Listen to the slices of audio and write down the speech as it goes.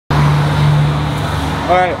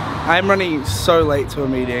Alright, I'm running so late to a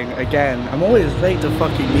meeting again. I'm always late to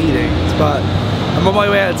fucking meetings, but I'm on my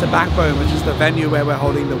way out to Backbone, which is the venue where we're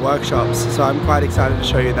holding the workshops, so I'm quite excited to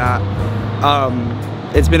show you that.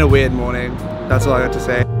 It's been a weird morning, that's all I got to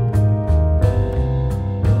say.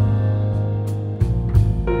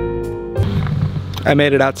 I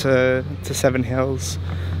made it out to Seven Hills.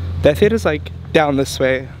 Their theatre's like down this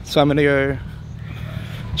way, so I'm gonna go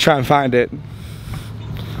try and find it.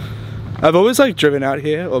 I've always like driven out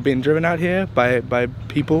here, or been driven out here by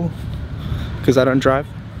people, because I don't drive.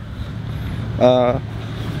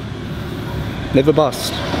 Never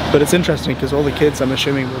bussed, but it's interesting because all the kids, I'm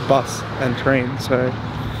assuming, will bus and train, so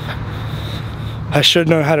I should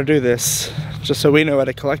know how to do this, just so we know where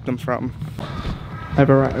to collect them from.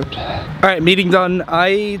 I've arrived. Alright, meeting done.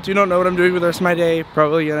 I do not know what I'm doing with the rest of my day.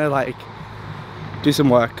 Probably gonna like do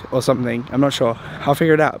some work or something. I'm not sure. I'll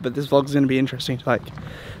figure it out, but this vlog's gonna be interesting to like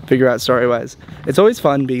figure out story-wise. It's always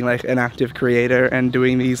fun being like an active creator and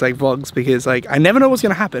doing these like vlogs because like I never know what's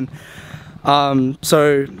gonna happen.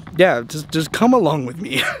 So yeah, just come along with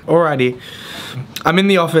me. Alrighty, I'm in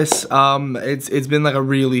the office. It's been like a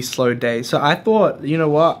really slow day, so I thought, you know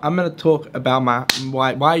what, I'm gonna talk about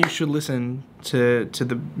why you should listen to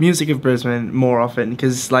the music of Brisbane more often,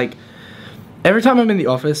 because like every time I'm in the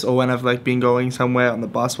office or when I've like been going somewhere on the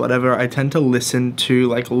bus, whatever, I tend to listen to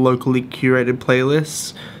like locally curated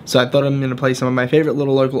playlists. So I thought I'm gonna play some of my favorite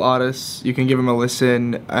little local artists. You can give them a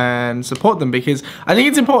listen and support them, because I think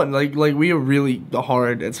it's important. Like we are really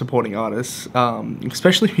horrid at supporting artists,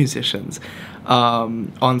 especially musicians,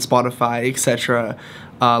 on Spotify, etc.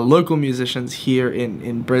 Local musicians here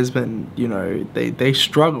in Brisbane, you know, they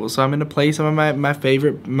struggle. So I'm gonna play some of my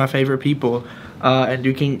favorite people, and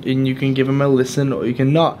you can give them a listen or you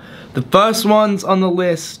can not. The first ones on the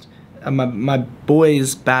list are my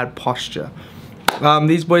boys Bad Posture.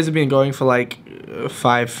 These boys have been going for like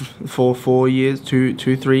 4 years,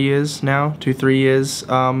 3 years now, 2-3 years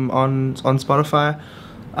on Spotify.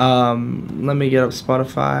 Let me get up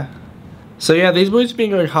Spotify. So yeah, these boys have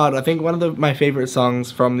been going hard. I think one of my favorite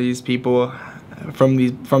songs from these people, from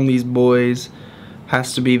these boys,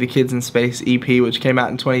 has to be the Kids in Space EP, which came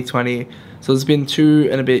out in 2020. So it's been 2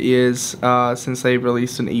 and a bit years since they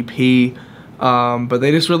released an EP. But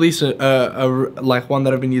they just released like one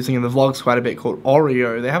that I've been using in the vlogs quite a bit, called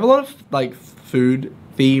Oreo. They have a lot of like food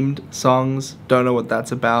themed songs. Don't know what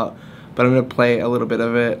that's about, but I'm gonna play a little bit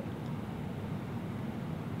of it.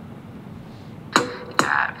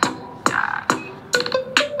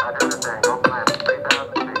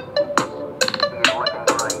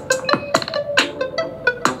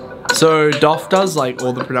 So Doff does like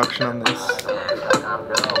all the production on this.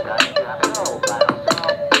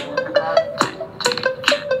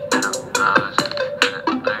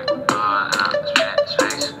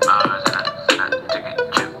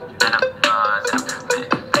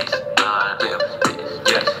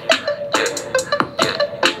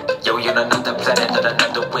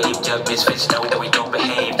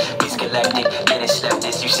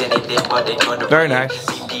 Very nice.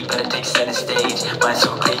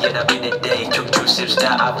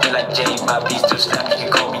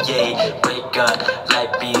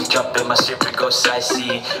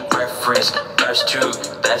 Reference verse 2,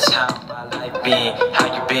 that's how my life been. How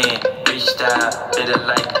you been? Reached out, did it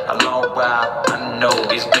like a long while. I know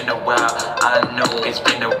it's been a while. I know it's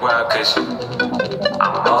been a while, cause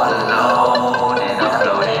I'm all alone and I'm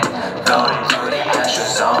floating through the astral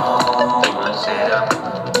zone.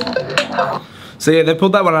 So yeah, they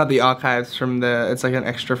pulled that one out of the archives from it's like an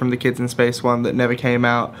extra from the Kids in Space one that never came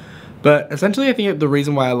out. But essentially I think the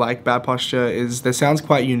reason why I like Bad Posture is their sound's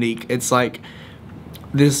quite unique. It's like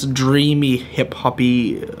this dreamy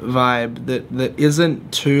hip-hoppy vibe that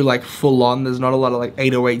isn't too like full on. There's not a lot of like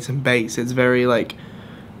 808s and bass. It's very like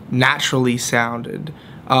naturally sounded.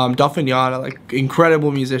 Doff and Yarn are like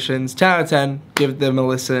incredible musicians. 10 out of 10, give them a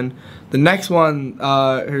listen. The next one,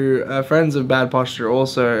 who are friends of Bad Posture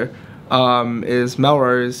also, is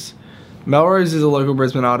Melrose. Melrose is a local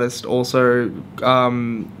Brisbane artist, also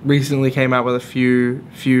recently came out with a few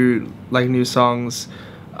like new songs.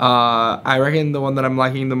 I reckon the one that I'm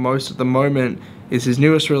liking the most at the moment is his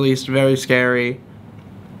newest release, Very Scary.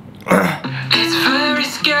 It's very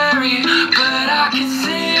scary, but I can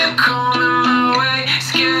see it coming my way.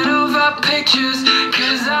 Scared of our pictures,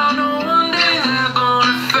 cause I know one day they're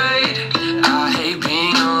gonna fade. I hate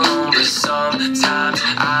being alone, but sometimes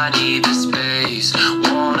I need the space.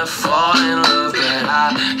 Wanna fall in love, but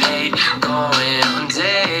I hate going on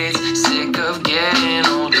dates. Sick of getting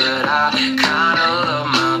old, but I kinda love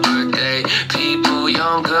my birthday. People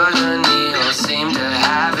younger than me all seem to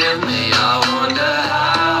have it made. I wonder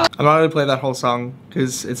how. I'm not gonna play that whole song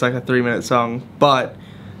because it's like a 3-minute song, but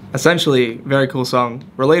essentially, very cool song,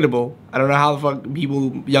 relatable. I don't know how the fuck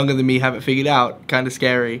people younger than me have it figured out. Kind of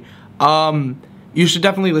scary. You should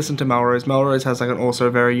definitely listen to Melrose. Melrose has like an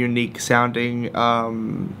also very unique sounding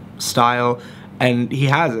style, and he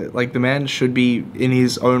has it. Like, the man should be in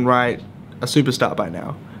his own right a superstar by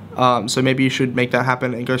now. So maybe you should make that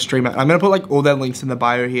happen and go stream it. I'm gonna put like all their links in the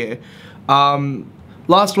bio here.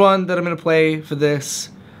 Last one that I'm gonna play for this.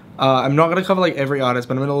 I'm not gonna cover like every artist,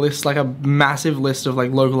 but I'm gonna list like a massive list of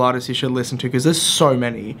like local artists you should listen to because there's so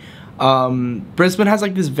many. Brisbane has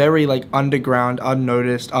like this very like underground,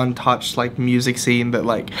 unnoticed, untouched like music scene that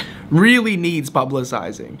like really needs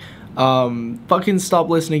publicizing. Fucking stop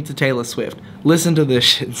listening to Taylor Swift. Listen to this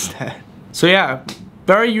shit instead. So yeah,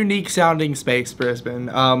 very unique sounding space, Brisbane.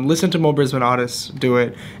 Listen to more Brisbane artists do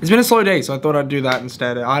it. It's been a slow day, so I thought I'd do that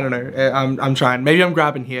instead. I don't know. I'm trying. Maybe I'm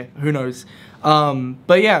grabbing here. Who knows?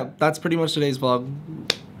 But yeah, that's pretty much today's vlog.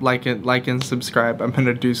 Like and subscribe. I'm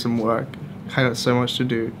gonna do some work. I got so much to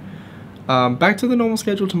do. Back to the normal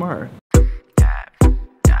schedule tomorrow.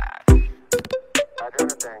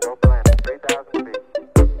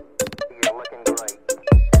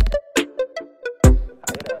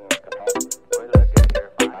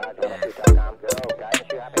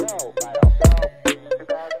 Go.